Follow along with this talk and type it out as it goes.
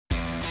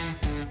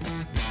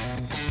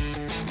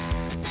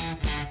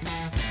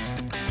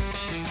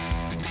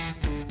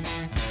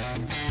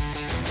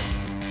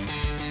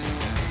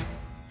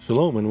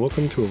Shalom and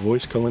welcome to A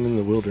Voice Calling in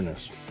the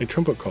Wilderness, a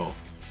trumpet call,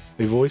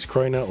 a voice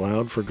crying out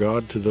loud for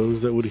God to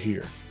those that would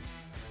hear,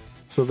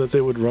 so that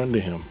they would run to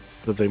Him,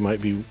 that they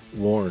might be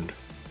warned.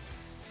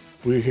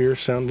 We are here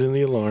sounding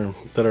the alarm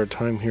that our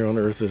time here on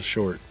earth is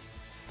short,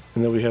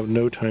 and that we have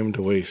no time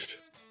to waste.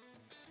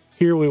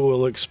 Here we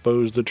will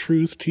expose the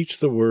truth, teach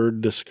the word,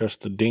 discuss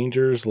the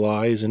dangers,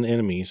 lies, and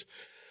enemies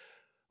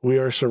we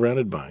are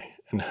surrounded by,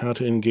 and how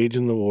to engage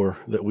in the war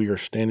that we are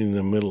standing in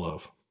the middle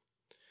of.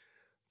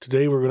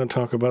 Today we're going to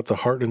talk about the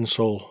heart and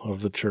soul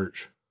of the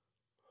church.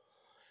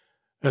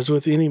 As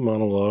with any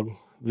monologue,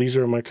 these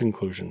are my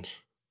conclusions,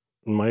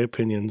 and my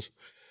opinions,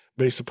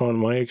 based upon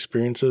my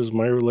experiences,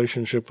 my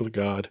relationship with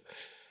God.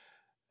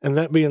 And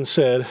that being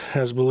said,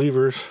 as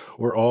believers,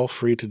 we're all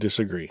free to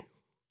disagree.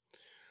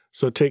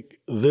 So take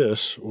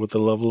this with the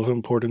level of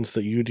importance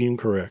that you deem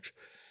correct,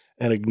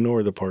 and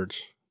ignore the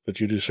parts that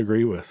you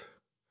disagree with.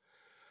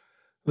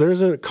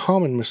 There's a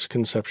common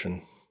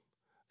misconception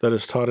that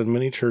is taught in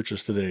many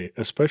churches today,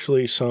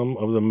 especially some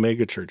of the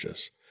mega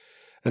churches,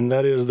 and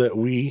that is that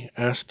we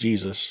ask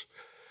Jesus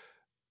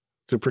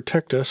to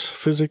protect us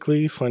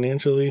physically,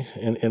 financially,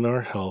 and in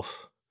our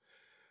health,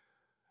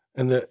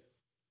 and that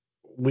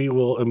we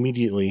will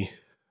immediately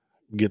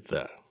get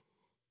that.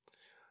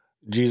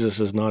 Jesus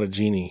is not a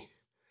genie.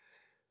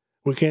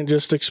 We can't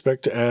just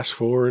expect to ask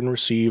for and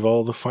receive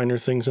all the finer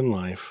things in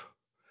life.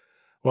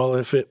 While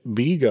if it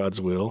be God's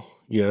will,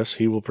 yes,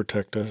 He will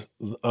protect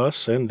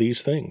us and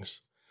these things.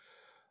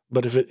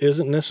 But if it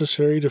isn't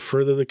necessary to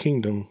further the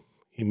kingdom,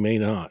 He may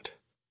not.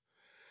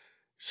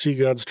 See,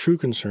 God's true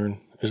concern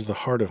is the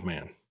heart of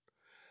man.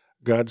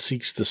 God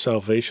seeks the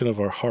salvation of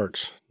our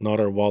hearts, not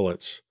our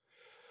wallets.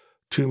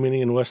 Too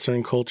many in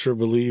Western culture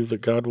believe that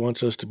God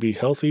wants us to be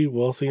healthy,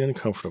 wealthy, and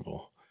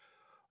comfortable.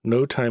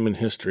 No time in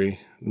history,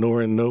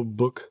 nor in no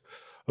book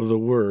of the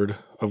Word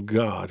of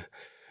God,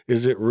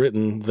 is it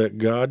written that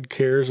God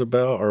cares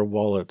about our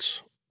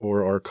wallets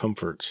or our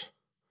comforts.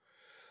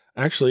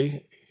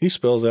 Actually, He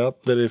spells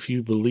out that if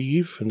you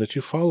believe and that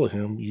you follow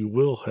Him, you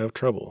will have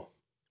trouble.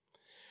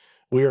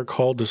 We are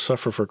called to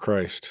suffer for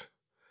Christ.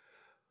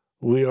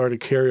 We are to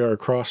carry our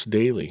cross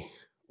daily,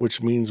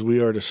 which means we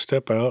are to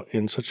step out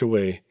in such a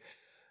way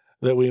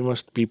that we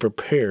must be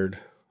prepared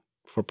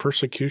for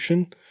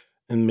persecution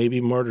and maybe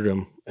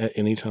martyrdom at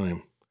any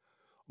time.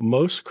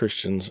 Most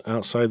Christians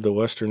outside the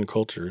Western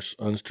cultures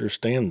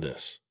understand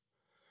this.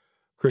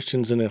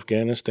 Christians in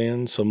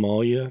Afghanistan,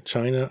 Somalia,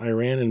 China,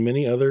 Iran, and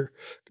many other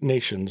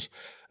nations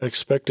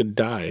expect to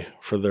die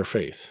for their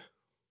faith.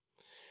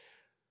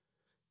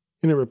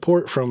 In a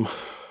report from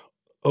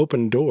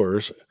Open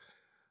Doors,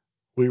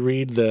 we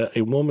read that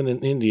a woman in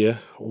India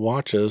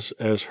watches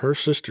as her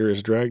sister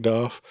is dragged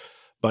off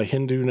by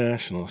Hindu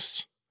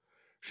nationalists.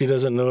 She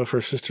doesn't know if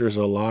her sister is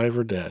alive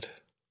or dead.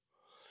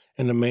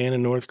 And a man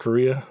in North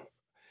Korea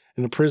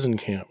in a prison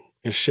camp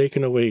is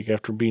shaken awake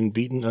after being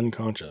beaten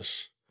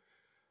unconscious.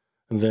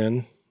 And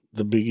then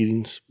the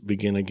beatings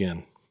begin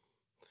again.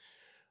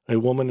 A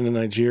woman in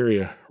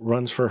Nigeria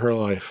runs for her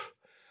life.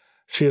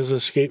 She has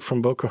escaped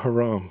from Boko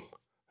Haram,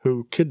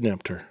 who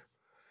kidnapped her.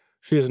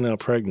 She is now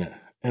pregnant,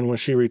 and when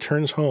she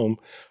returns home,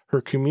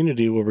 her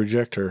community will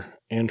reject her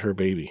and her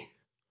baby.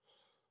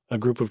 A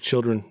group of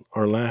children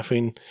are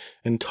laughing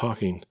and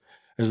talking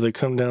as they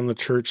come down the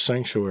church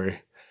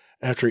sanctuary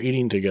after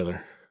eating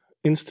together.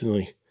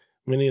 Instantly,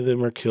 many of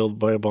them are killed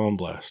by a bomb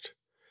blast.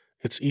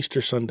 It's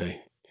Easter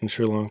Sunday in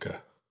Sri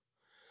Lanka.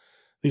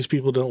 These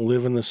people don't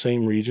live in the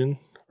same region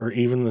or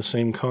even the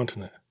same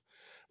continent,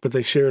 but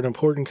they share an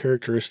important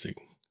characteristic.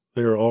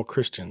 They are all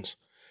Christians,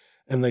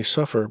 and they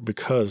suffer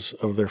because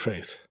of their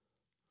faith.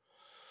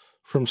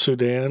 From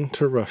Sudan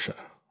to Russia,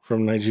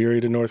 from Nigeria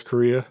to North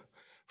Korea,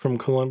 from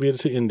Colombia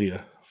to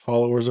India,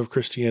 followers of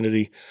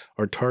Christianity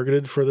are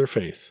targeted for their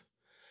faith.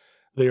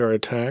 They are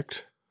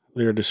attacked,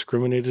 they are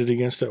discriminated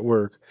against at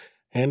work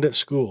and at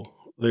school.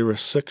 They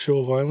risk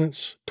sexual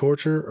violence,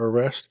 torture,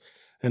 arrest,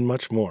 and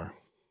much more.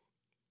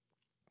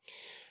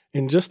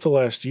 In just the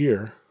last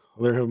year,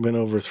 there have been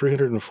over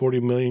 340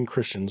 million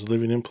Christians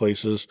living in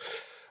places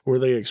where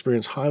they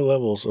experience high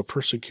levels of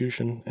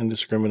persecution and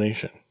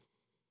discrimination.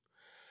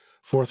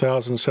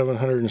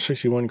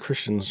 4,761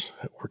 Christians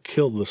were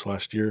killed this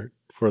last year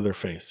for their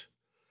faith.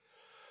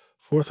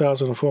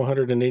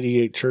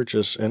 4,488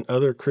 churches and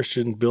other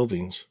Christian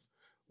buildings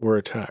were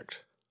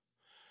attacked.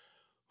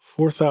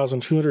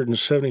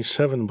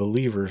 4,277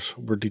 believers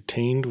were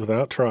detained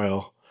without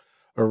trial,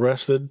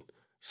 arrested,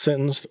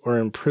 sentenced, or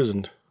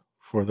imprisoned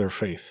for their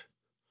faith.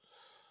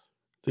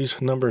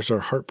 These numbers are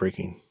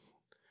heartbreaking,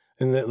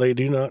 in that they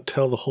do not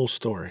tell the whole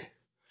story.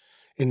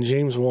 In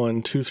James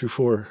 1,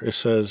 2-4, it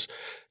says,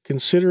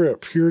 "Consider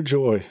it pure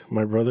joy,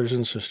 my brothers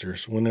and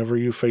sisters, whenever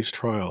you face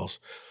trials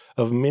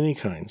of many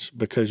kinds,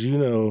 because you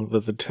know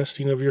that the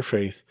testing of your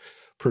faith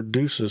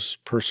produces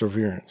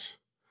perseverance."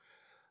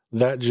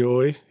 That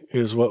joy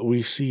is what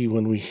we see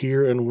when we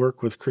hear and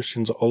work with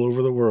Christians all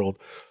over the world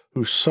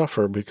who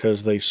suffer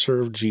because they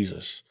serve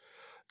Jesus.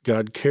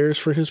 God cares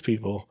for His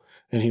people,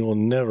 and He will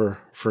never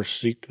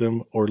forsake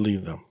them or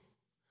leave them.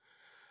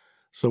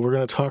 So we're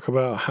going to talk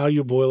about how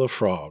you boil a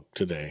frog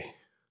today.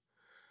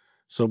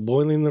 So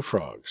boiling the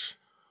frogs.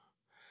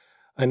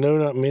 I know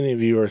not many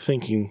of you are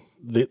thinking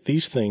that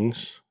these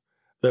things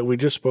that we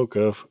just spoke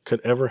of could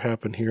ever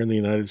happen here in the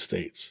United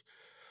States.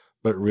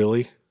 But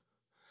really?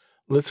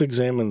 Let's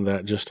examine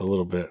that just a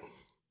little bit.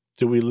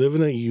 Do we live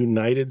in a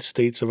United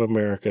States of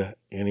America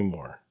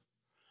anymore?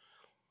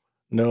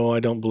 No, I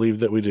don't believe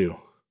that we do.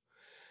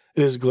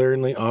 It is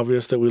glaringly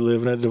obvious that we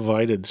live in a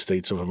divided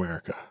States of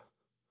America.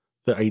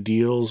 The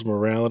ideals,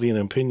 morality,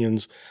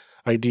 and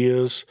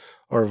ideas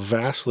are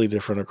vastly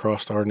different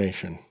across our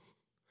nation.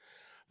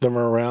 The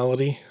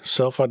morality,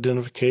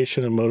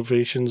 self-identification, and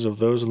motivations of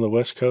those on the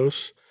West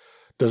Coast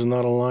does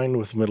not align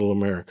with Middle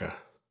America.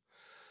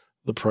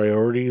 The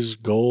priorities,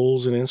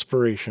 goals, and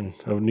inspiration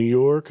of New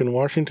York and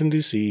Washington,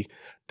 D.C.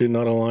 do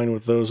not align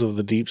with those of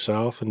the Deep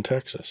South and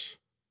Texas.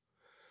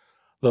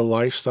 The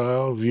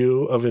lifestyle,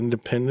 view of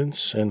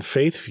independence, and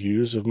faith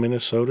views of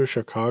Minnesota,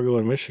 Chicago,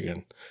 and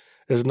Michigan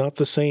is not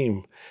the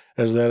same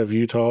as that of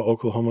Utah,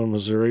 Oklahoma,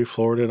 Missouri,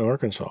 Florida, and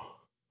Arkansas.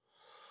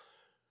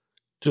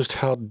 Just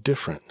how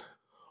different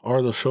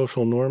are the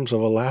social norms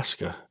of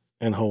Alaska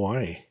and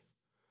Hawaii?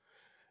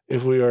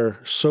 If we are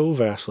so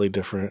vastly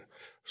different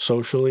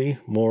socially,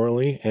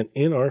 morally, and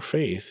in our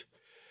faith,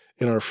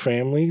 in our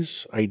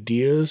families,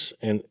 ideas,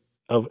 and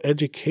of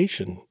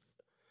education,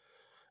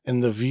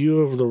 and the view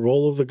of the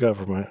role of the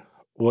government,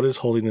 what is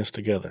holding us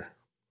together?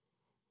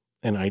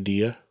 An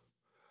idea,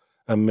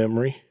 a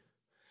memory,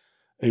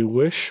 a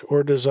wish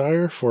or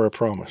desire for a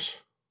promise.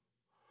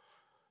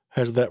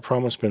 Has that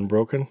promise been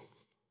broken?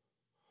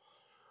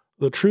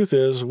 The truth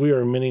is, we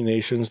are many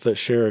nations that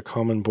share a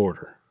common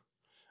border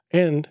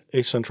and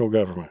a central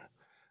government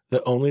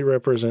that only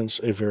represents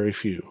a very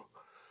few.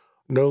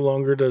 No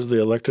longer does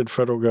the elected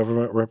federal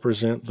government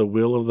represent the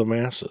will of the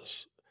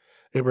masses.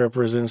 It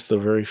represents the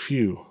very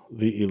few,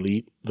 the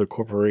elite, the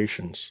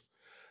corporations,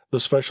 the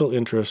special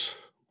interests,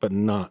 but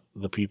not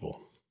the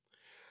people.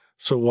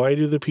 So why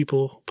do the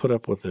people put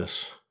up with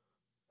this?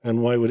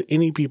 And why would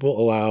any people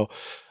allow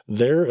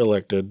their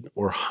elected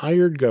or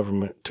hired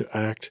government to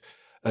act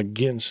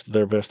against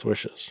their best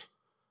wishes?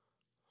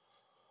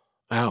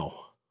 Ow,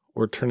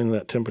 we're turning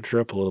that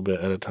temperature up a little bit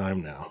at a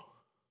time now.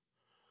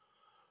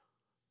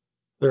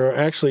 There are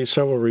actually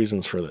several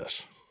reasons for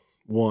this.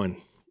 1,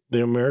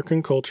 the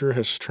American culture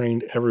has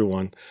trained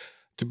everyone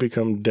to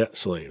become debt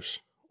slaves.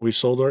 We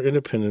sold our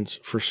independence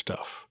for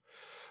stuff.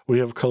 We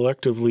have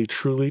collectively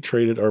truly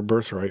traded our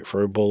birthright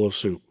for a bowl of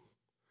soup.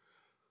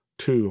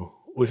 2,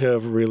 we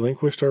have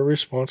relinquished our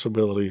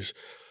responsibilities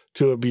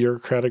to a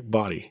bureaucratic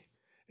body.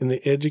 In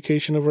the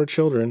education of our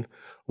children,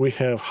 we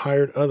have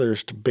hired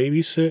others to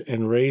babysit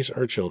and raise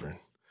our children.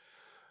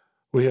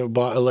 We have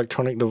bought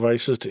electronic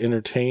devices to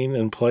entertain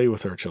and play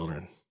with our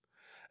children.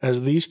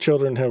 As these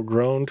children have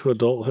grown to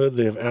adulthood,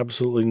 they have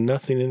absolutely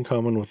nothing in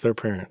common with their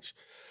parents,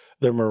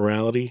 their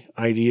morality,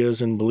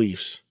 ideas, and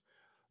beliefs.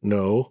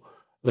 No,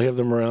 they have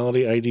the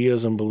morality,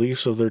 ideas, and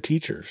beliefs of their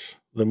teachers,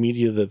 the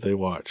media that they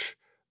watch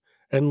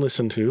and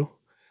listen to,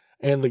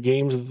 and the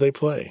games that they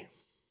play.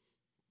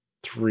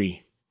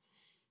 3,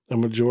 a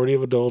majority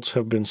of adults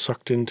have been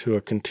sucked into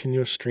a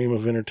continuous stream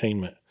of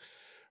entertainment,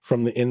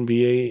 from the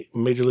NBA,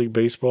 Major League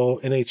Baseball,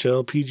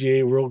 NHL,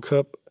 PGA World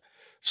Cup,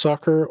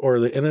 soccer, or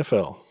the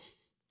NFL,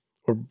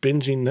 or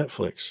binging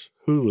Netflix,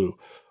 Hulu,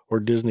 or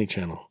Disney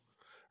Channel,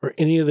 or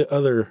any of the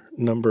other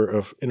number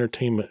of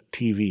entertainment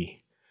TV.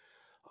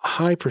 A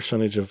high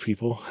percentage of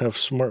people have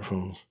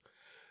smartphones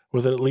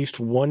with at least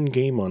one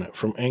game on it,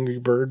 from Angry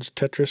Birds,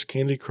 Tetris,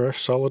 Candy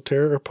Crush,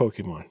 Solitaire, or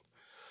Pokemon.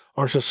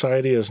 Our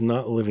society is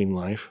not living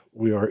life.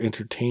 We are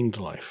entertained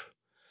life,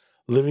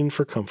 living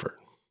for comfort.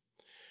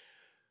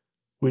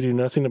 We do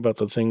nothing about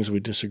the things we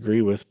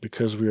disagree with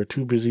because we are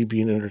too busy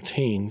being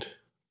entertained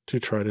to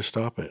try to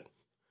stop it.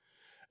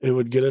 It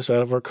would get us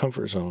out of our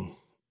comfort zone.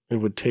 It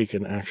would take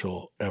an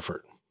actual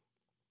effort.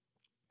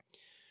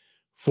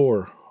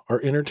 4,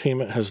 our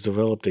entertainment has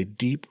developed a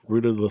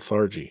deep-rooted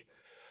lethargy.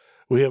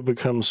 We have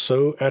become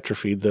so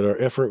atrophied that our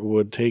effort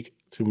would take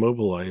to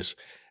mobilize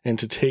and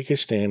to take a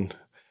stand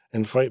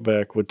and fight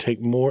back would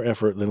take more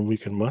effort than we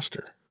can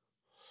muster.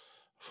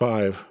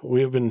 5,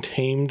 we have been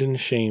tamed and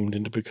shamed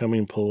into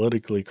becoming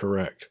politically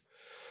correct,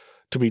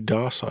 to be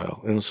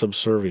docile and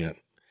subservient.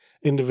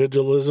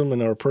 Individualism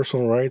and our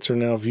personal rights are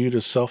now viewed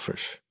as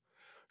selfish.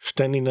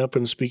 Standing up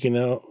and speaking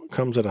out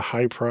comes at a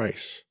high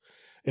price.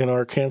 In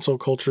our cancel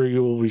culture,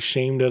 you will be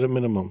shamed at a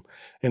minimum,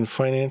 and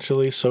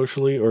financially,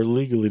 socially, or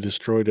legally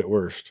destroyed at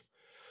worst.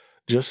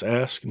 Just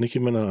ask Nicki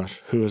Minaj,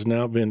 who has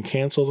now been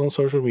canceled on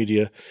social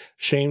media,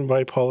 shamed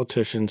by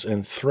politicians,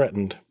 and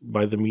threatened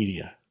by the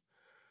media.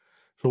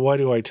 So why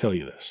do I tell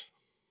you this?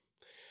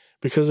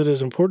 Because it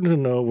is important to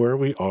know where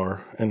we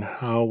are and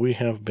how we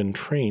have been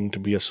trained to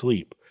be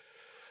asleep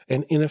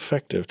and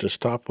ineffective to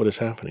stop what is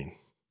happening.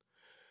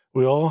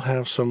 We all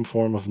have some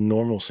form of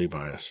normalcy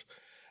bias,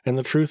 and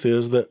the truth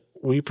is that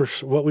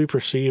what we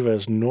perceive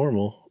as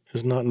normal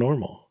is not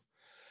normal.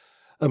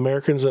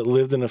 Americans that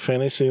lived in a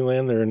fantasy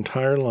land their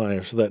entire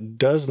lives that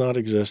does not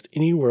exist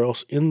anywhere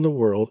else in the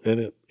world, and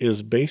it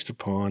is based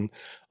upon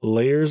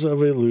layers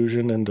of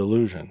illusion and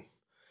delusion.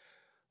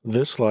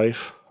 This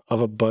life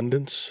of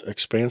abundance,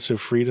 expansive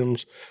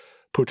freedoms,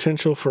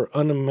 potential for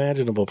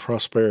unimaginable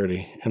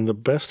prosperity, and the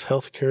best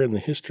health care in the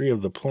history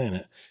of the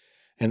planet,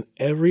 and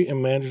every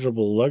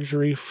imaginable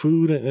luxury,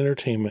 food, and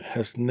entertainment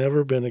has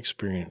never been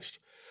experienced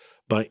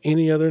by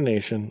any other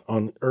nation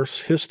on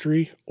Earth's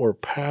history or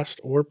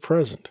past or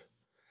present.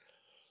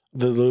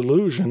 The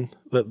delusion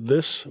that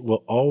this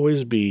will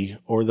always be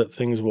or that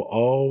things will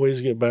always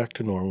get back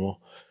to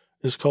normal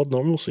is called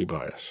normalcy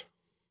bias.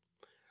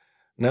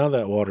 Now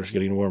that water's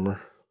getting warmer.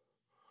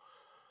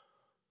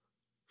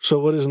 So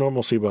what is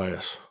normalcy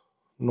bias?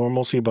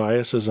 Normalcy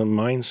bias is a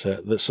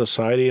mindset that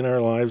society and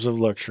our lives of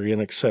luxury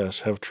and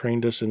excess have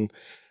trained us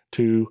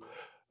into,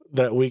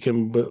 that we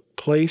can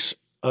place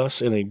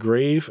us in a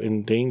grave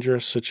and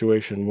dangerous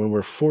situation when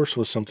we're forced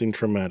with something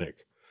traumatic.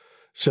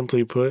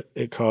 Simply put,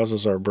 it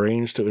causes our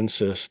brains to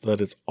insist that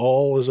it's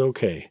all is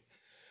okay.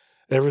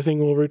 Everything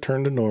will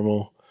return to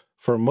normal.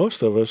 For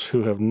most of us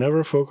who have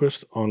never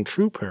focused on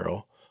true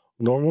peril,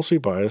 normalcy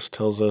bias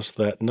tells us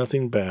that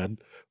nothing bad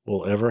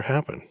will ever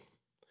happen.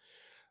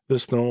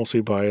 This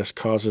normalcy bias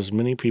causes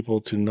many people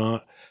to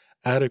not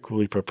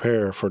adequately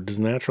prepare for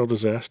natural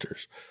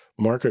disasters,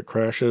 market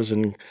crashes,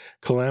 and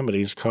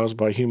calamities caused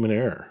by human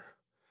error.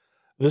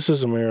 This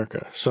is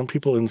America. Some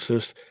people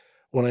insist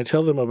when I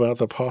tell them about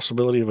the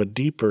possibility of a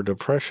deeper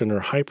depression or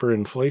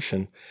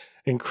hyperinflation,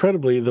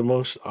 incredibly, the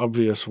most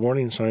obvious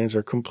warning signs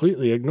are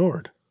completely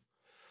ignored.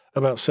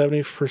 About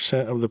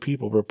 70% of the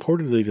people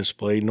reportedly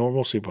display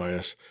normalcy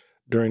bias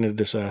during a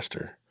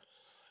disaster.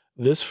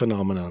 This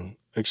phenomenon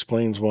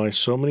explains why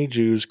so many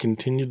Jews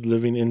continued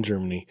living in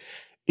Germany,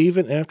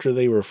 even after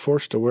they were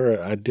forced to wear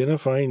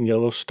identifying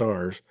yellow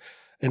stars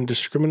and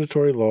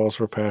discriminatory laws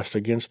were passed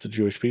against the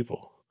Jewish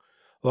people.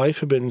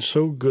 Life had been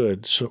so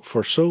good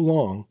for so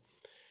long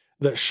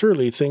that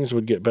surely things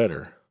would get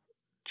better.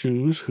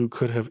 Jews who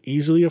could have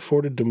easily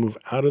afforded to move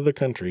out of the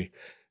country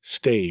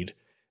stayed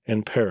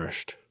and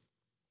perished.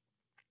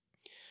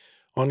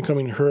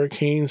 Oncoming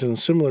hurricanes and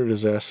similar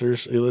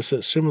disasters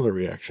elicit similar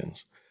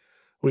reactions.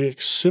 We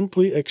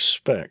simply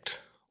expect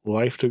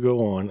life to go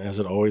on as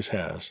it always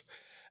has,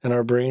 and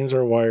our brains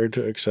are wired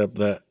to accept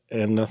that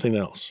and nothing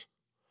else.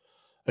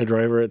 A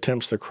driver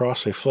attempts to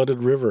cross a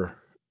flooded river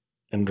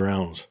and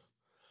drowns.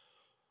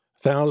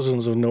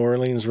 Thousands of New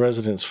Orleans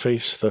residents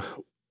faced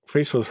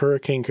with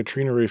Hurricane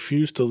Katrina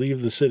refused to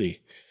leave the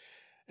city,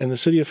 and the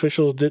city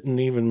officials didn't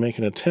even make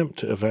an attempt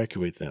to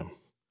evacuate them.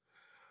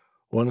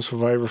 One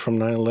survivor from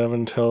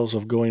 9/11 tells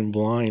of going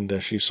blind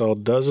as she saw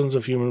dozens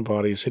of human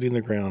bodies hitting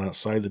the ground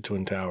outside the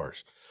Twin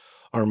Towers.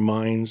 Our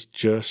minds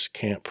just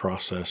can't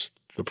process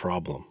the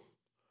problem.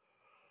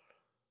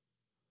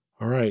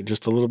 All right,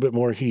 just a little bit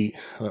more heat.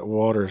 That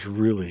water is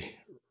really,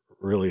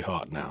 really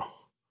hot now.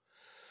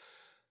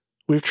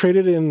 We've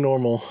traded in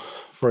normal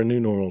for a new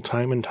normal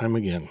time and time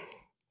again.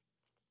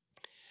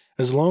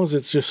 As long as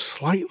it's just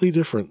slightly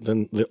different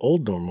than the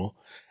old normal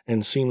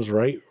and seems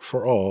right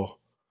for all,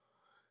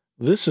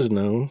 this is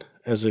known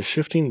as a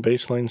shifting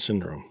baseline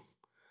syndrome.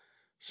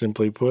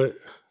 Simply put,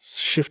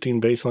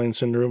 shifting baseline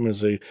syndrome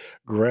is a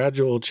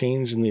gradual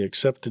change in the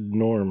accepted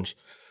norms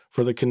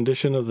for the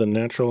condition of the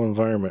natural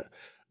environment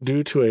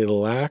due to a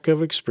lack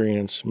of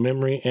experience,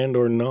 memory,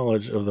 and/or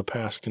knowledge of the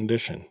past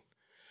condition.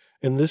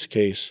 In this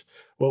case,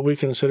 what we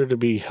consider to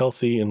be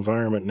healthy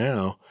environment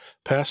now,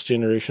 past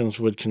generations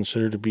would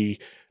consider to be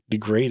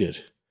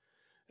degraded.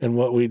 And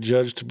what we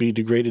judge to be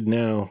degraded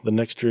now, the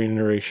next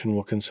generation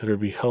will consider to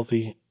be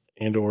healthy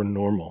and/or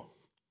normal.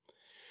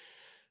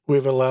 We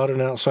have allowed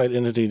an outside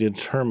entity to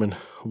determine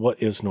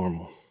what is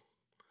normal,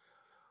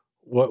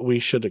 what we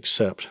should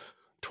accept.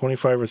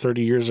 25 or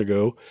 30 years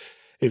ago,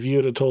 if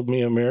you had told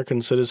me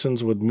American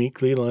citizens would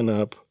meekly line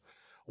up,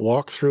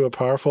 walk through a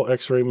powerful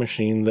X-ray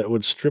machine that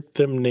would strip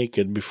them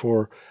naked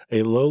before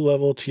a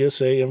low-level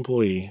TSA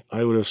employee,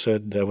 I would have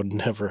said that would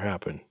never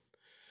happen.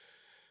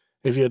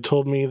 If you had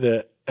told me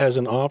that as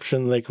an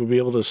option they could be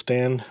able to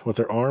stand with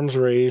their arms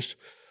raised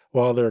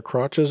while their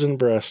crotches and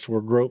breasts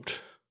were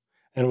groped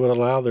and would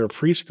allow their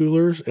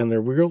preschoolers and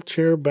their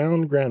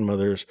wheelchair-bound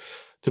grandmothers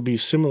to be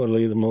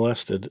similarly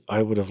molested,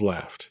 I would have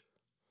laughed.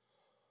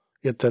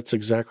 Yet that's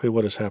exactly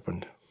what has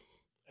happened.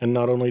 And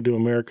not only do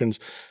Americans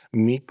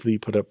meekly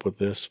put up with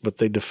this, but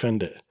they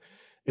defend it.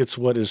 It's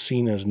what is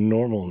seen as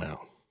normal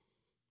now.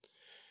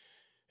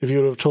 If you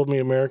would have told me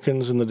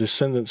Americans and the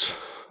descendants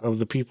of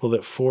the people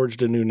that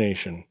forged a new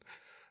nation,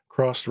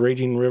 crossed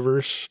raging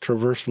rivers,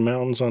 traversed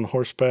mountains on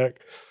horseback,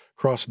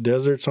 crossed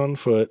deserts on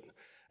foot,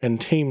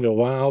 and tamed a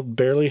wild,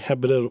 barely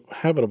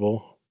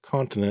habitable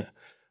continent,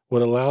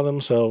 would allow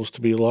themselves to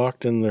be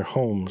locked in their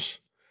homes,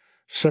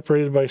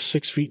 separated by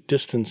 6 feet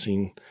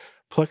distancing,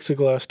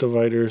 plexiglass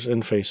dividers,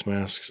 and face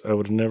masks, I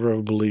would never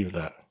have believed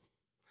that.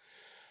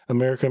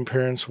 American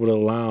parents would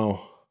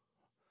allow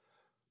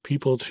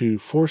people to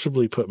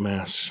forcibly put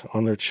masks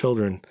on their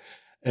children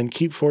and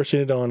keep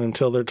forcing it on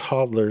until they're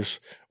toddlers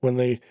when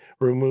they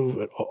remove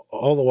it,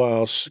 all the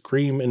while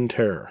scream in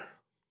terror.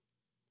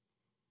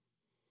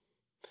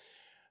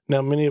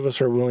 Now, many of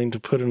us are willing to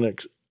put an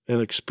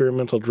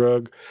experimental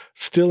drug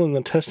still in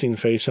the testing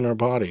phase in our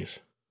bodies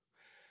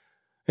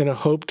in a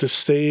hope to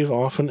stave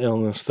off an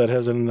illness that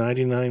has a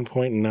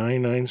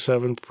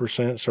 99.997%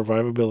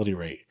 survivability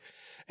rate,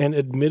 and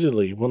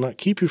admittedly will not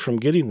keep you from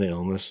getting the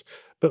illness,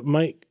 but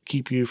might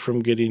keep you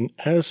from getting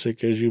as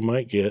sick as you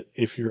might get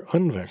if you're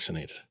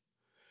unvaccinated.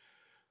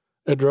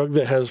 A drug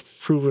that has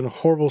proven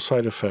horrible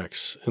side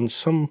effects in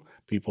some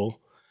people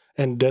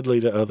and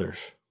deadly to others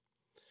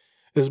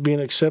is being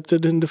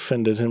accepted and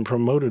defended and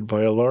promoted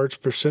by a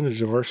large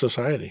percentage of our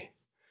society.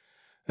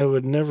 I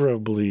would never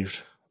have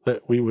believed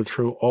that we would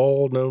throw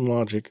all known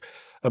logic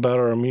about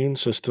our immune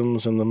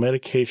systems and the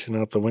medication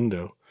out the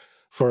window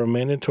for a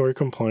mandatory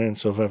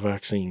compliance of a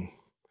vaccine.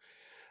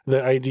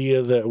 The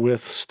idea that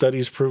with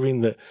studies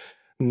proving that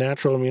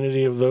natural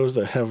immunity of those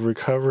that have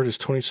recovered is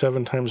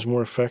 27 times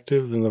more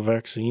effective than the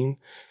vaccine,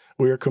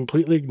 we are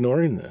completely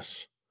ignoring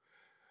this.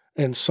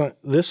 And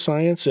this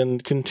science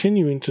and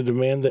continuing to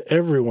demand that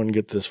everyone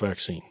get this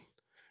vaccine.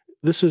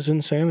 This is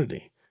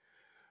insanity.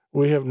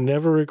 We have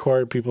never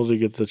required people to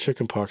get the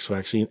chickenpox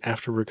vaccine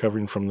after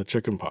recovering from the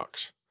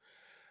chickenpox.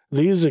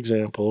 These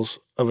examples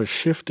of a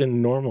shift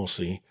in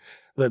normalcy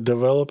that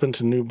develop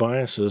into new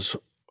biases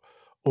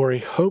or a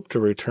hope to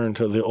return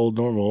to the old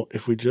normal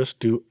if we just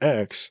do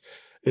X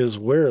is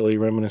warily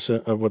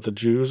reminiscent of what the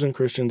Jews and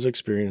Christians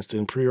experienced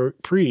in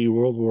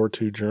pre-World War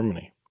II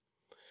Germany.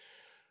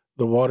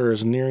 The water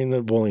is nearing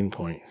the boiling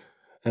point,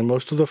 and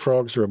most of the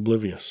frogs are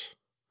oblivious.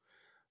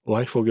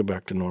 Life will get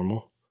back to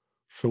normal.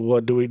 So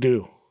what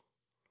do?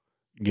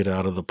 Get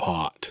out of the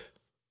pot.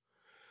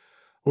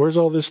 Where's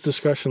all this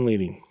discussion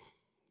leading?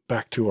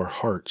 Back to our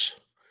hearts.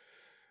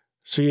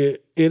 See,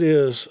 it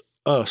is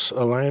us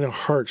allowing our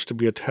hearts to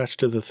be attached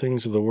to the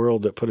things of the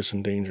world that put us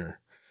in danger.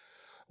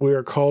 We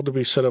are called to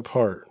be set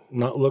apart,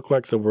 not look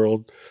like the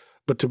world,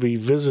 but to be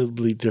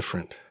visibly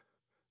different.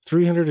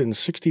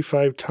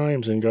 365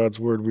 times in God's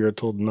Word we are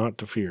told not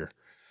to fear.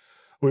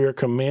 We are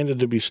commanded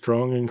to be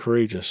strong and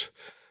courageous,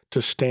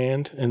 to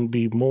stand and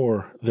be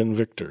more than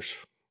victors.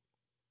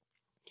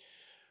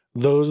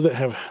 Those that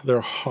have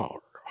their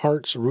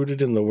hearts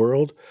rooted in the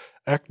world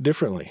act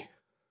differently.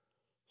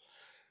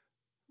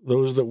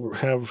 Those that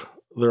have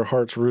their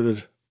hearts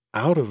rooted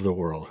out of the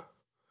world,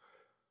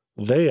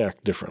 they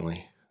act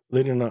differently.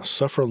 They do not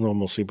suffer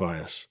normalcy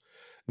bias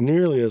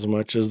nearly as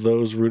much as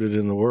those rooted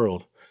in the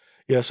world.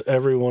 Yes,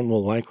 everyone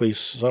will likely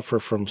suffer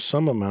from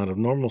some amount of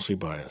normalcy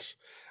bias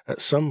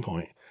at some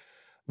point.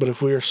 But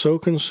if we are so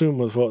consumed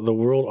with what the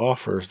world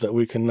offers that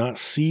we cannot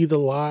see the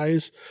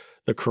lies,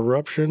 the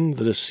corruption,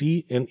 the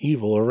deceit, and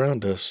evil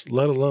around us,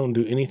 let alone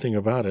do anything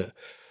about it,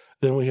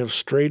 then we have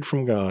strayed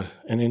from God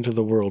and into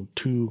the world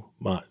too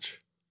much.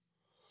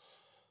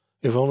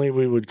 If only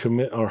we would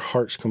commit our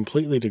hearts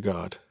completely to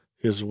God,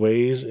 His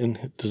ways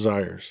and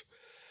desires,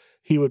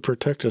 He would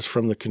protect us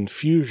from the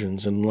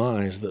confusions and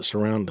lies that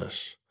surround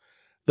us.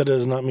 That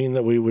does not mean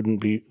that we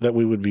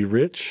would be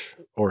rich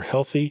or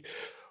healthy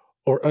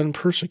or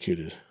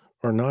unpersecuted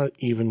or not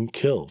even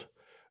killed.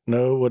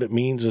 No, what it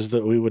means is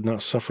that we would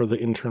not suffer the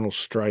internal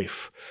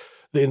strife,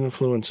 the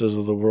influences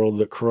of the world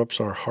that corrupts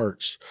our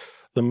hearts,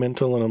 the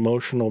mental and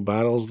emotional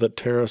battles that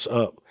tear us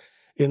up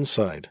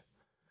inside,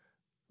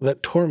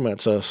 that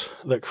torments us,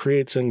 that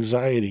creates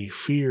anxiety,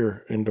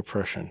 fear, and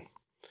depression,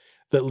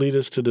 that lead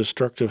us to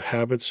destructive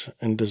habits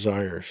and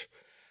desires,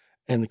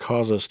 and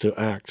cause us to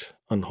act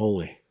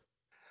unholy.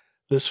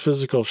 This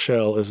physical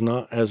shell is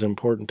not as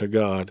important to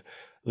God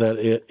that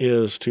it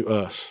is to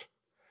us.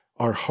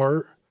 Our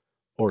heart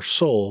or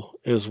soul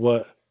is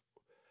what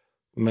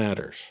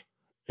matters.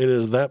 It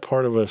is that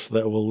part of us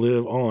that will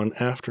live on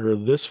after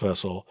this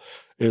vessel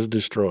is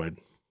destroyed.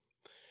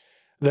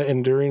 That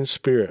enduring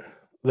spirit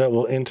that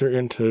will enter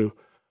into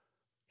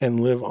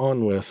and live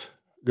on with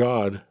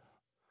God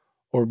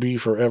or be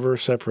forever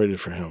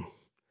separated from Him.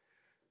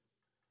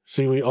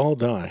 See, we all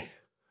die.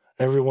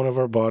 Every one of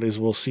our bodies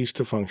will cease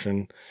to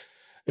function.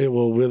 It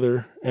will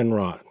wither and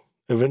rot,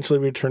 eventually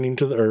returning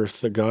to the earth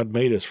that God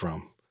made us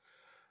from.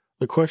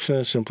 The question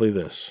is simply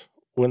this: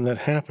 when that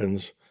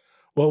happens,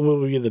 what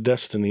will be the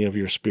destiny of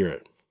your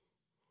spirit?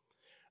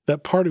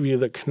 That part of you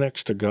that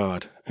connects to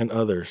God and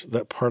others,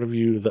 that part of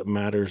you that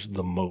matters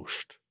the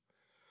most.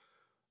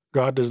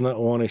 God does not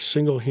want a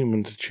single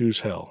human to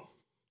choose hell.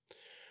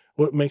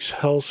 What makes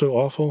hell so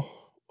awful?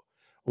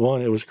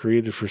 One, it was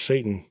created for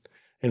Satan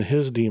and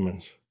his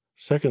demons.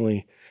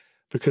 Secondly,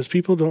 because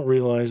people don't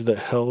realize that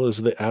hell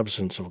is the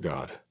absence of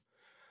God.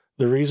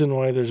 The reason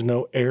why there's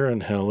no air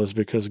in hell is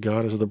because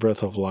God is the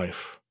breath of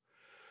life.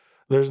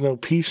 There's no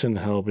peace in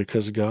hell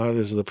because God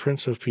is the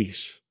Prince of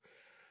Peace.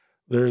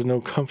 There is no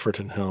comfort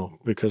in hell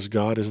because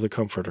God is the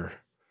Comforter.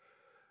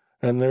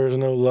 And there is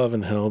no love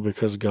in hell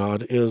because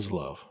God is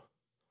love.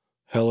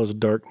 Hell is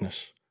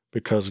darkness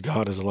because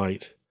God is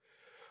light.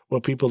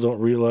 What people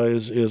don't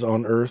realize is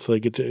on earth they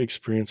get to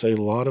experience a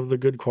lot of the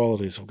good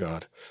qualities of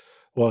God,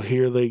 while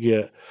here they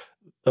get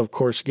of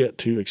course, get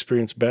to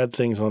experience bad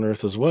things on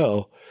earth as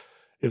well.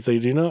 If they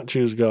do not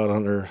choose God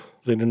on earth,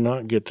 they do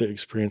not get to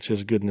experience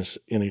His goodness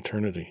in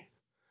eternity.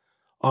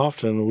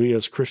 Often, we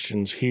as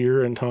Christians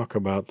hear and talk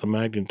about the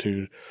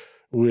magnitude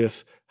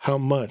with how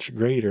much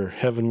greater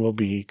heaven will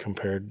be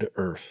compared to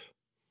earth,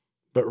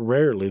 but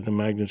rarely the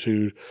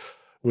magnitude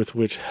with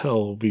which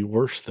hell will be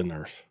worse than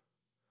earth.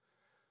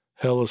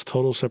 Hell is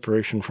total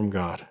separation from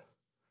God.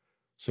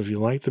 So if you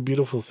like the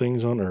beautiful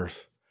things on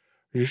earth,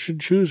 you should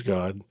choose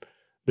God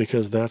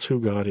because that's who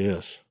God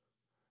is.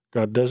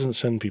 God doesn't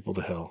send people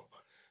to hell.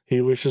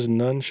 He wishes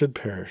none should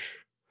perish.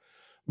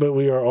 But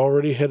we are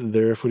already headed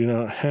there if we do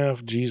not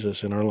have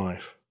Jesus in our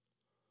life.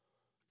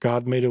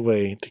 God made a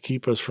way to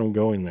keep us from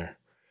going there.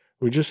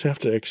 We just have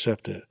to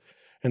accept it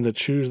and to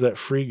choose that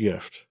free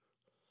gift.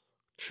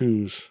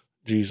 Choose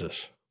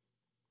Jesus.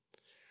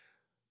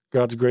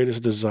 God's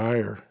greatest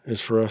desire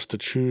is for us to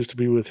choose to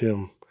be with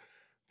Him.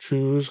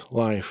 Choose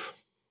life.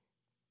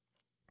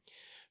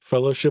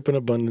 Fellowship and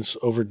abundance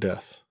over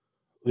death.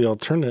 The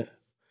alternate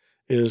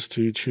is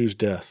to choose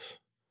death,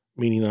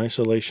 meaning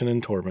isolation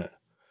and torment.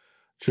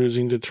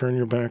 Choosing to turn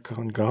your back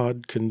on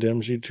God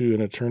condemns you to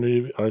an eternity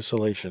of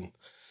isolation,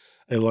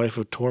 a life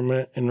of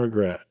torment and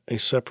regret, a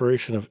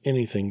separation of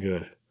anything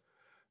good.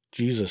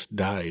 Jesus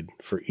died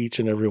for each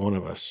and every one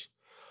of us,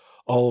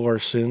 all of our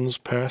sins,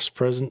 past,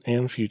 present,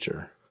 and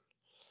future.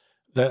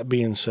 That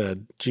being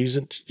said,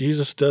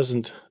 Jesus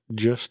doesn't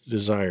just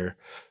desire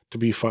to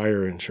be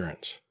fire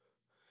insurance.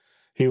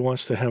 He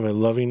wants to have a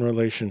loving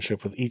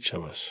relationship with each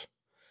of us,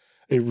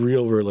 a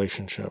real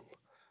relationship.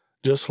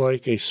 Just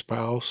like a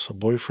spouse, a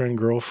boyfriend,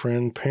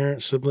 girlfriend,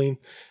 parent, sibling,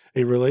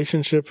 a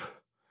relationship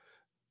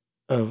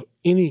of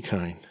any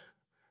kind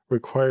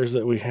requires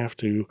that we have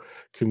to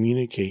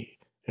communicate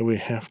and we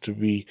have to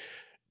be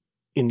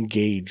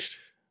engaged.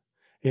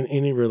 In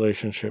any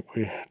relationship,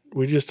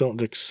 we just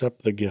don't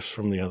accept the gifts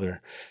from the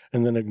other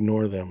and then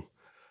ignore them.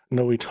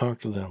 No, we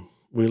talk to them.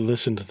 We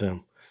listen to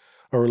them.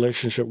 Our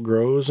relationship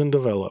grows and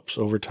develops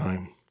over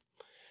time.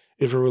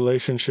 If a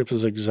relationship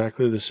is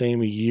exactly the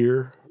same a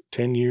year,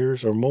 10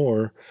 years, or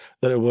more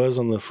that it was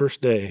on the first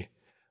day,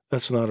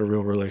 that's not a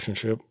real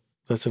relationship.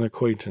 That's an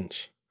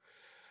acquaintance.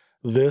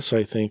 This,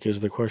 I think, is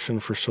the question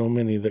for so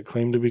many that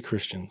claim to be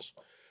Christians.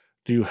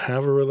 Do you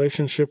have a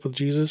relationship with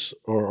Jesus,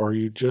 or are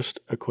you just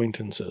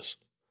acquaintances?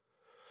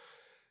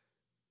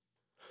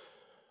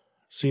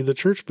 See, the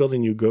church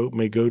building you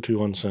may go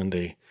to on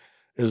Sunday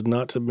is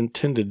not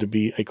intended to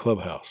be a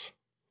clubhouse.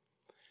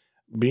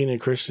 Being a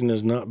Christian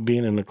is not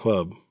being in a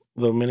club,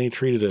 though many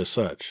treat it as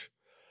such.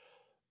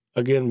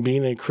 Again,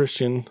 being a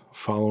Christian,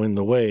 following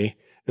the way,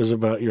 is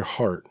about your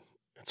heart.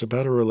 It's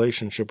about a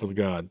relationship with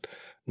God,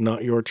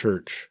 not your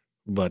church,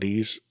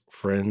 buddies,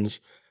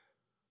 friends,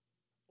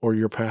 or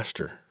your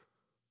pastor.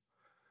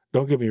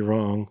 Don't get me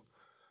wrong.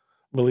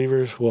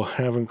 Believers will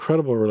have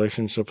incredible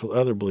relationships with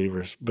other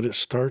believers, but it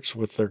starts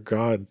with their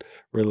God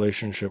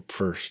relationship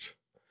first.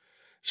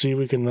 See,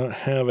 we cannot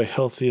have a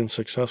healthy and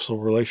successful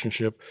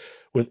relationship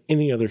with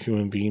any other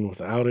human being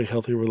without a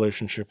healthy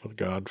relationship with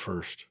God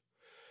first.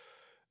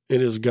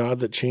 It is God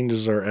that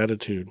changes our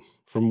attitude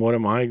from what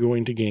am I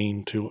going to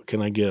gain to what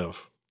can I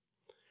give.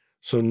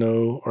 So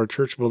no, our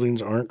church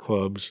buildings aren't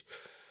clubs.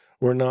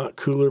 We're not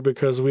cooler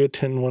because we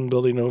attend one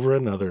building over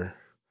another.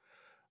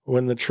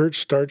 When the church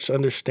starts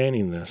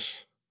understanding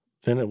this,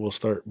 then it will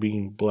start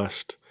being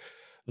blessed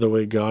the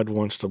way God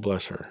wants to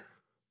bless her.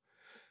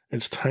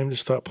 It's time to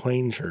stop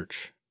playing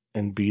church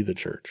and be the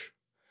church.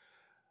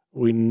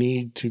 We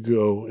need to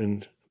go,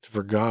 and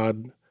for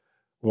God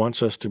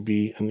wants us to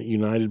be a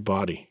united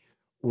body,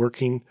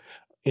 working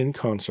in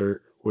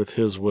concert with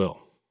His will.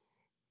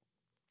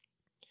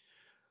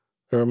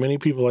 There are many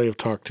people I have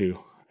talked to,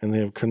 and they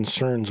have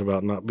concerns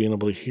about not being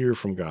able to hear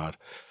from God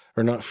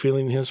or not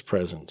feeling His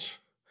presence.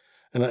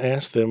 And I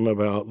ask them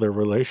about their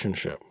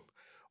relationship.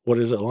 What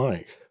is it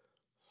like?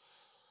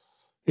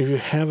 If you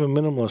have a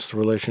minimalist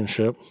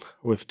relationship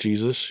with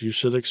Jesus, you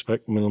should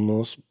expect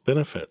minimalist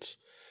benefits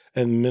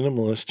and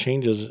minimalist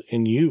changes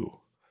in you.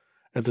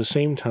 At the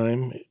same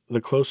time, the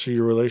closer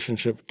your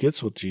relationship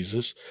gets with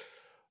Jesus,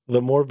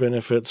 the more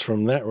benefits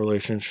from that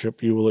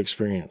relationship you will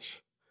experience.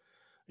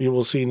 You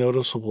will see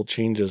noticeable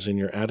changes in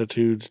your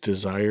attitudes,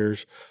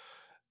 desires,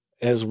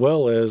 as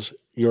well as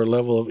your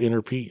level of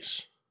inner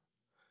peace,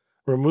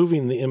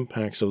 removing the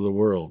impacts of the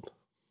world.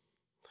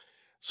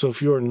 So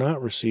if you are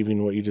not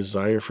receiving what you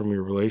desire from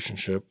your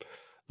relationship,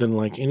 then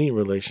like any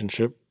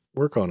relationship,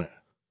 work on it.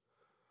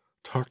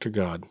 Talk to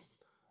God.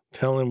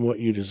 Tell Him what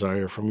you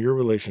desire from your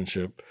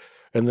relationship,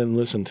 and then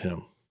listen to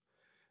Him.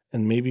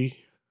 And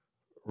maybe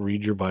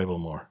read your Bible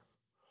more.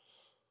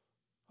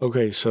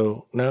 Okay,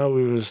 so now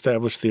we've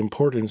established the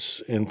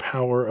importance and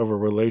power of a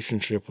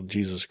relationship with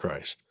Jesus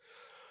Christ.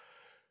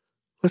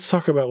 Let's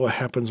talk about what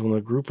happens when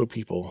a group of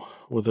people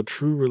with a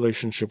true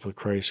relationship with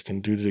Christ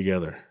can do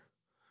together.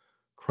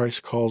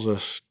 Christ calls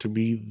us to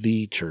be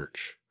the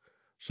church.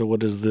 So what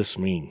does this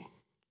mean?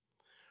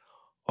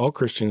 All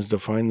Christians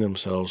define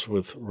themselves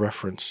with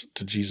reference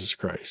to Jesus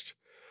Christ.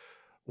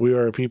 We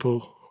are a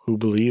people who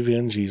believe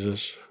in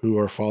Jesus, who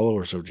are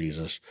followers of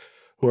Jesus,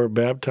 who are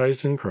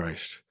baptized in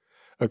Christ.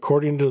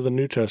 According to the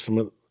New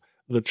Testament,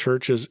 the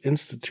church is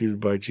instituted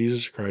by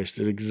Jesus Christ.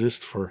 It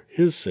exists for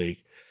his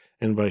sake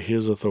and by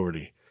his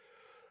authority.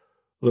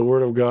 The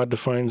Word of God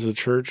defines the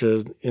church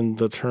in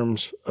the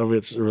terms of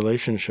its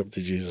relationship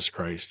to Jesus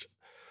Christ.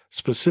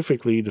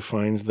 Specifically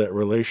defines that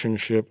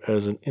relationship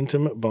as an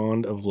intimate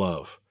bond of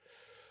love.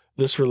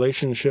 This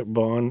relationship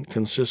bond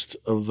consists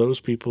of those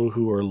people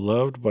who are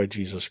loved by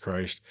Jesus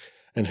Christ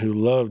and who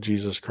love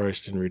Jesus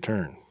Christ in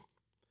return.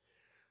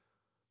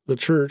 The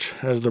church,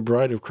 as the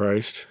bride of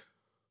Christ,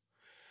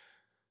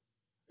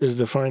 is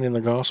defined in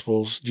the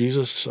Gospels.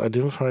 Jesus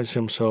identifies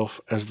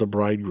himself as the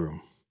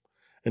bridegroom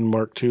in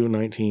Mark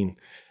 2:19.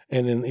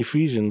 And in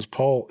Ephesians,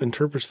 Paul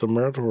interprets the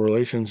marital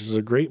relations as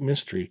a great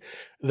mystery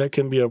that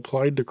can be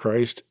applied to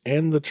Christ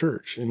and the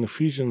church in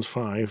Ephesians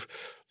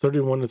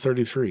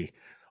 5:31-33.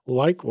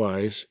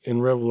 Likewise,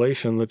 in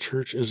Revelation, the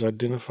church is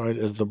identified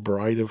as the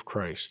bride of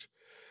Christ,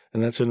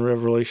 and that's in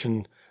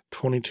Revelation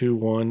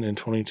 22:1 and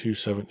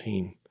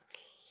 22:17.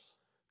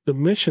 The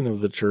mission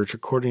of the church,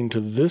 according to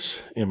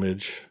this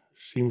image,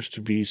 seems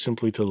to be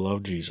simply to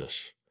love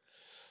Jesus.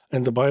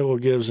 And the Bible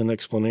gives an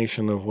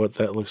explanation of what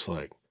that looks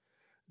like.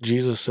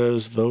 Jesus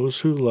says,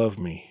 "Those who love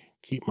me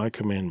keep my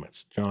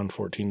commandments," John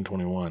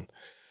 14:21.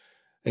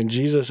 And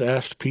Jesus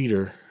asked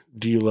Peter,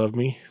 "Do you love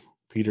me?"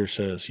 Peter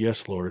says,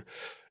 "Yes, Lord.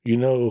 You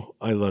know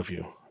I love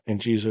you."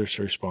 And Jesus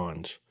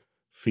responds,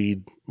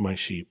 "Feed my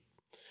sheep."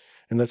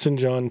 And that's in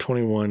John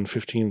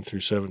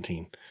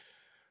 21:15-17.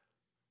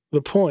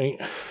 The point,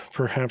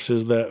 perhaps,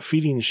 is that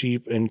feeding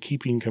sheep and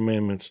keeping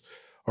commandments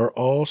are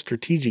all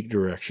strategic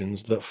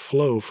directions that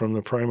flow from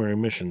the primary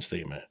mission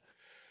statement.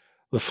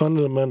 The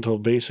fundamental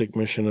basic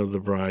mission of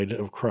the bride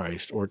of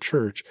Christ, or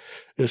church,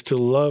 is to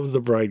love the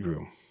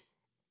bridegroom.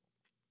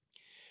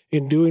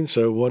 In doing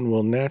so, one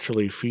will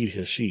naturally feed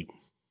his sheep,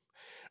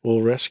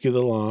 will rescue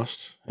the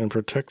lost, and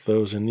protect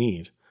those in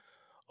need.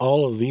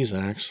 All of these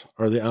acts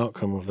are the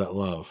outcome of that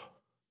love.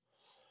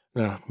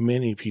 Now,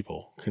 many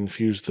people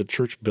confuse the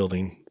church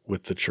building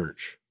with the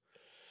church.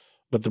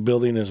 But the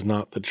building is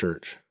not the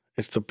church.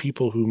 It's the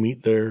people who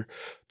meet there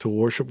to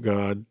worship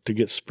God, to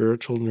get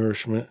spiritual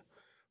nourishment,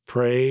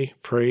 pray,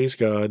 praise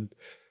God,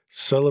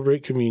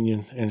 celebrate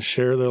communion, and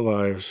share their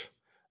lives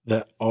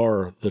that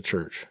are the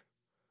church.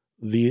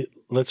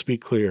 Let's be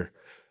clear.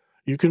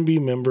 You can be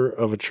a member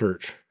of a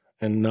church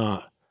and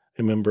not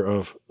a member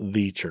of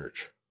the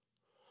church.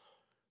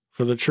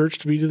 For the church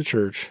to be the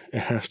church, it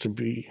has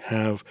to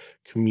have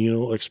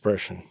communal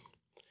expression.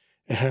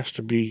 It has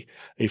to be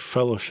a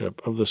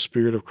fellowship of the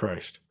Spirit of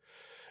Christ.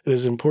 It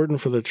is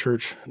important for the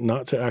church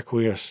not to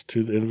acquiesce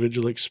to the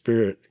individualistic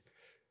spirit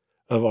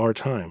of our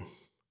time.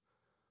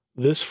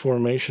 This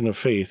formation of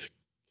faith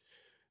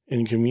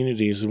in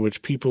communities in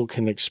which people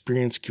can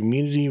experience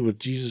community with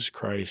Jesus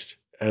Christ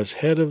as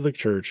head of the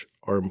church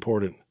are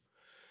important.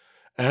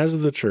 As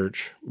the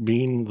church,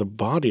 being the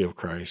body of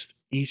Christ,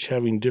 each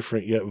having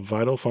different yet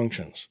vital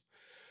functions,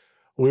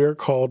 we are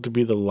called to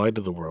be the light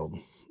of the world,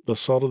 the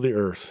salt of the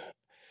earth,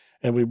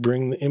 and we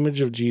bring the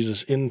image of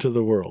Jesus into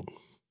the world.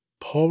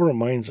 Paul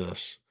reminds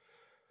us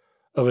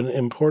of an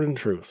important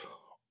truth.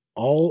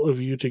 All of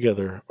you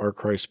together are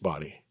Christ's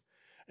body,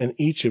 and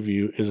each of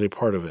you is a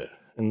part of it,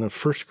 in the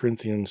 1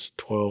 Corinthians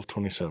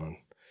 12:27.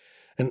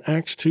 And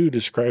Acts 2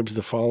 describes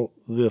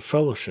the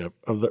fellowship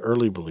of the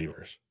early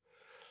believers.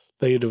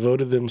 They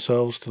devoted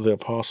themselves to the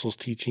apostles'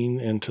 teaching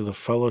and to the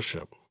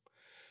fellowship,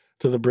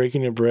 to the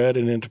breaking of bread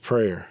and into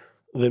prayer.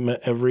 They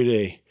met every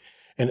day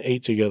and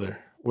ate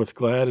together with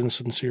glad and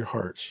sincere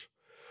hearts.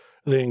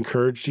 They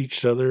encouraged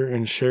each other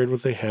and shared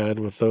what they had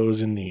with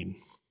those in need.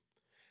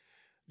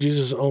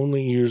 Jesus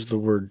only used the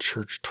word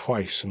church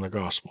twice in the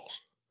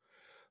Gospels.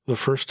 The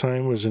first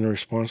time was in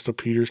response to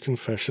Peter's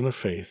confession of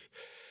faith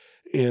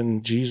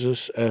in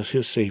Jesus as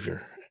his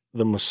Savior,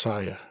 the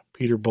Messiah.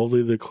 Peter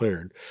boldly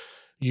declared,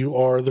 "You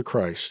are the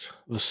Christ,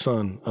 the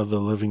Son of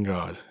the living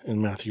God," in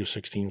Matthew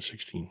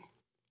 16:16.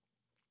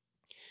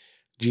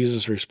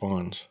 Jesus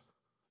responds,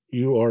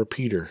 "You are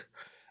Peter,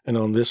 and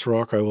on this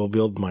rock I will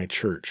build my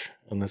church,"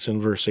 and that's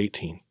in verse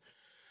 18.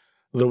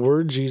 The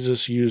word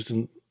Jesus used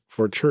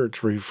for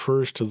church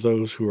refers to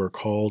those who are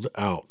called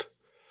out.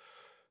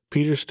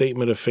 Peter's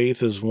statement of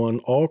faith is one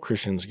all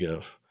Christians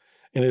give,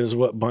 and it is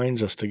what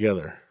binds us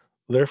together.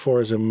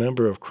 Therefore, as a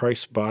member of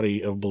Christ's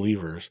body of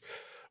believers,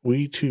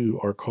 we too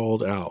are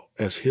called out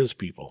as his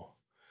people.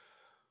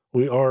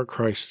 We are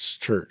Christ's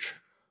church.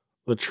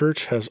 The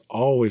church has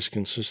always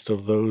consisted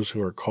of those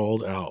who are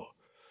called out.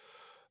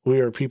 We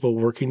are people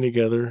working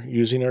together,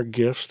 using our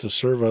gifts to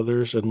serve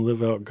others and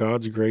live out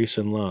God's grace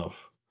and love.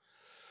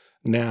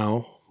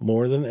 Now,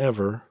 more than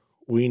ever,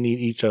 we need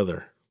each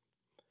other.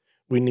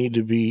 We need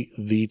to be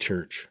the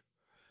church.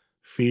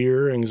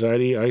 Fear,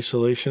 anxiety,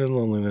 isolation, and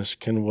loneliness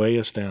can weigh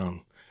us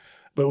down,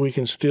 but we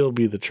can still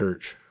be the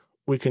church.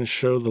 We can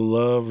show the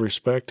love,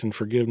 respect, and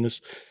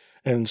forgiveness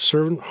and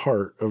servant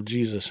heart of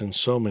Jesus in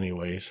so many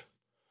ways.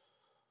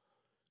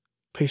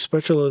 Pay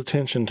special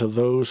attention to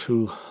those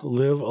who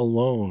live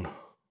alone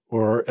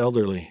or are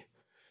elderly.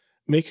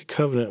 Make a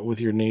covenant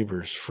with your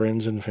neighbors,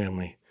 friends, and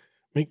family.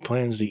 Make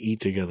plans to eat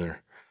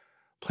together.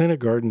 Plant a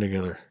garden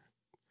together.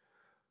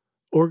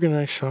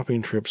 Organize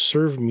shopping trips.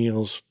 Serve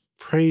meals.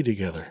 Pray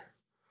together.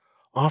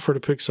 Offer to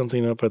pick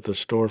something up at the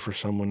store for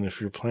someone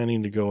if you're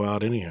planning to go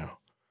out anyhow.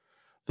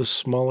 The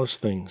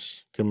smallest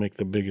things can make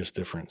the biggest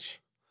difference.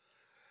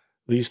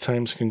 These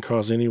times can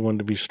cause anyone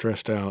to be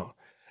stressed out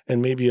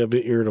and maybe a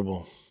bit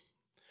irritable.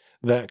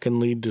 That can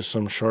lead to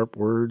some sharp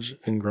words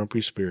and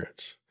grumpy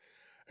spirits.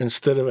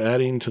 Instead of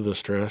adding to the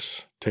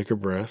stress, take a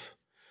breath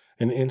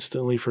and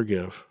instantly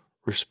forgive.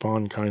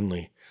 Respond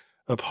kindly.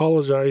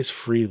 Apologize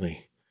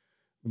freely.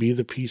 Be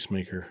the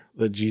peacemaker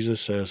that Jesus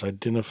says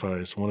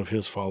identifies one of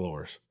his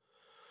followers.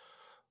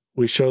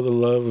 We show the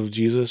love of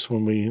Jesus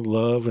when we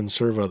love and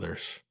serve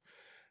others.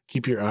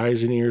 Keep your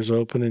eyes and ears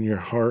open in your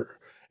heart,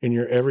 in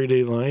your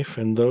everyday life,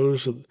 and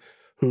those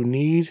who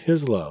need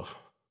his love.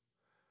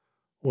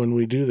 When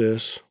we do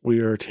this, we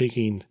are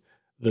taking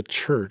the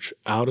church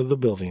out of the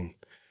building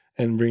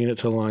and bringing it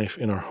to life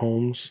in our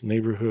homes,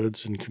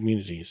 neighborhoods, and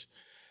communities,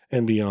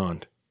 and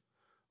beyond.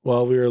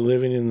 While we are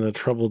living in the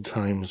troubled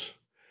times,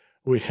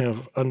 we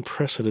have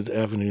unprecedented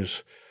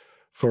avenues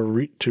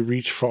to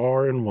reach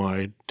far and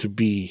wide to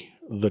be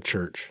the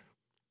church.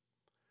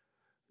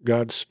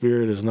 God's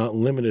Spirit is not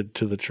limited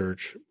to the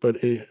church, but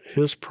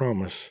his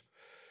promise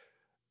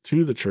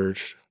to the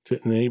church to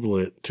enable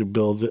it to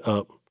build it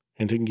up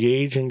and to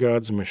engage in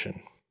God's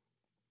mission.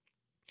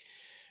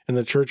 And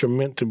the church are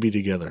meant to be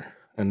together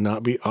and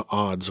not be at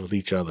odds with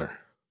each other.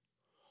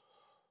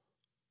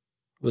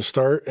 The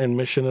start and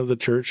mission of the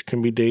church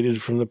can be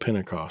dated from the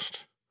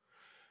Pentecost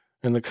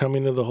and the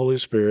coming of the Holy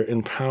Spirit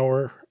in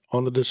power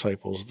on the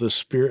disciples. The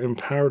Spirit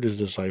empowered his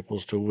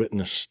disciples to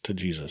witness to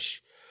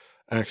Jesus.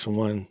 Acts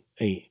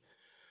 1:8.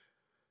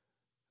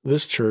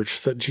 This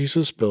church that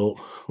Jesus built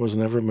was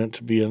never meant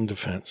to be in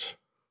defense.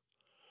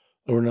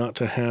 Or not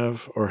to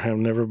have or have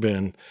never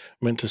been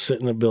meant to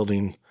sit in a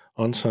building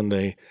on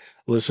Sunday,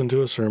 listen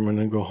to a sermon,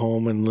 and go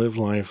home and live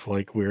life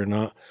like we do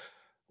not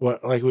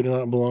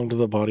belong to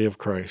the body of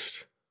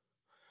Christ.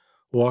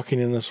 Walking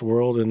in this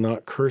world and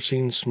not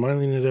cursing,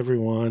 smiling at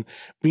everyone,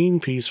 being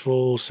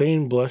peaceful,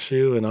 saying bless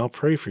you and I'll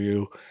pray for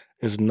you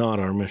is not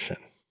our mission.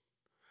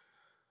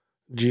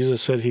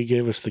 Jesus said he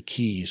gave us the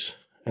keys,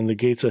 and the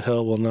gates of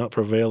hell will not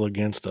prevail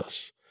against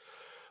us.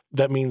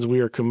 That means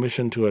we are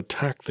commissioned to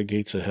attack the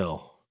gates of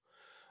hell.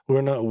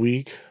 We're not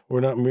weak.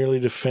 We're not merely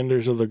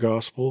defenders of the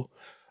gospel.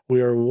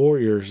 We are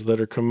warriors that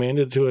are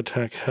commanded to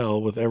attack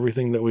hell with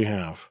everything that we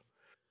have.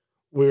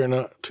 We are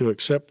not to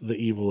accept the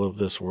evil of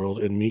this world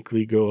and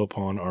meekly go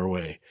upon our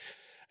way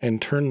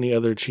and turn the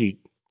other cheek.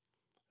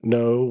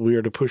 No, we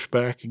are to push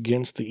back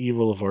against the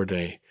evil of our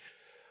day.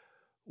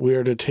 We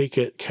are to take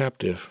it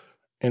captive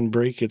and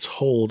break its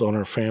hold on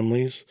our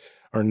families,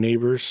 our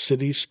neighbors,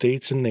 cities,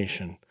 states, and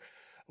nation.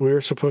 We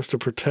are supposed to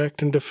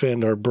protect and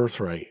defend our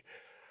birthright.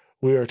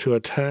 We are to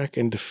attack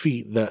and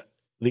defeat the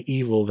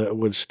evil that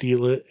would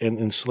steal it and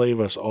enslave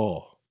us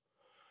all.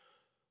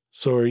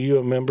 So are you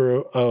a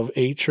member of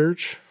a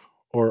church,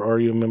 or are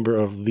you a member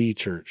of the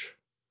church?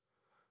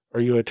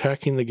 Are you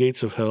attacking the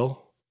gates of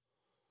hell?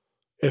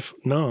 If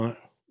not,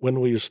 when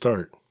will you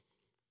start?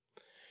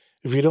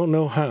 If you don't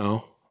know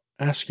how,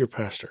 ask your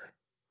pastor.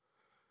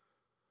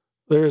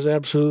 There is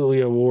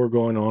absolutely a war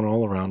going on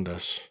all around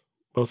us,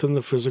 both in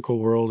the physical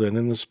world and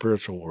in the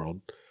spiritual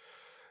world.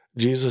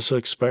 Jesus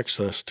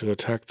expects us to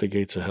attack the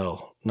gates of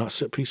hell, not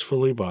sit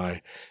peacefully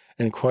by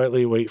and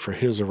quietly wait for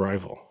his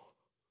arrival.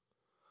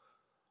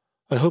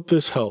 I hope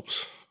this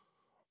helps.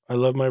 I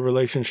love my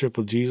relationship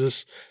with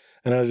Jesus,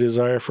 and I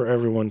desire for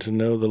everyone to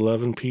know the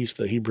love and peace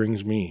that he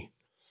brings me.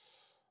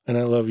 And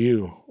I love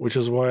you, which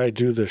is why I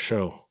do this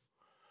show.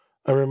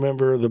 I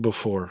remember the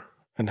before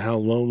and how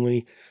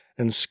lonely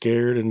and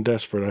scared and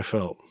desperate I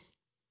felt.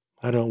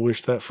 I don't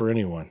wish that for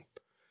anyone.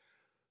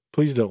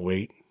 Please don't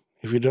wait.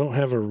 If you don't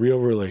have a real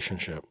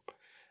relationship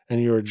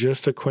and you are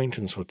just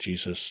acquaintance with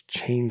Jesus,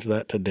 change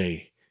that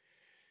today.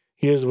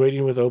 He is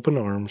waiting with open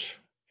arms,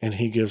 and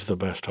he gives the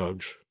best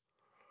hugs.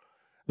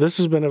 This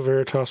has been a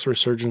Veritas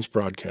Resurgence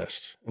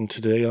broadcast, and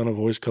today on A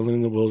Voice Calling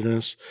in the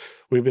Wilderness,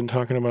 we've been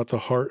talking about the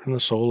heart and the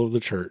soul of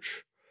the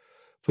church.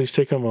 Please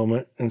take a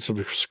moment and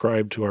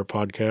subscribe to our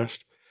podcast,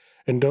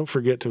 and don't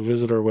forget to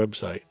visit our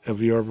website at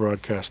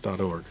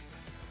vrbroadcast.org,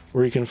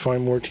 where you can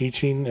find more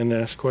teaching and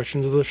ask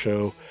questions of the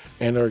show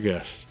and our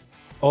guests.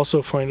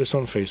 Also find us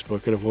on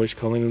Facebook at A Voice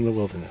Calling in the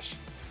Wilderness.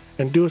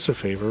 And do us a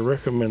favor,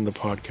 recommend the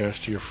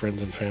podcast to your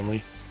friends and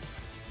family.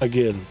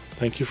 Again,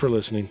 thank you for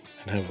listening,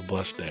 and have a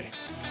blessed day.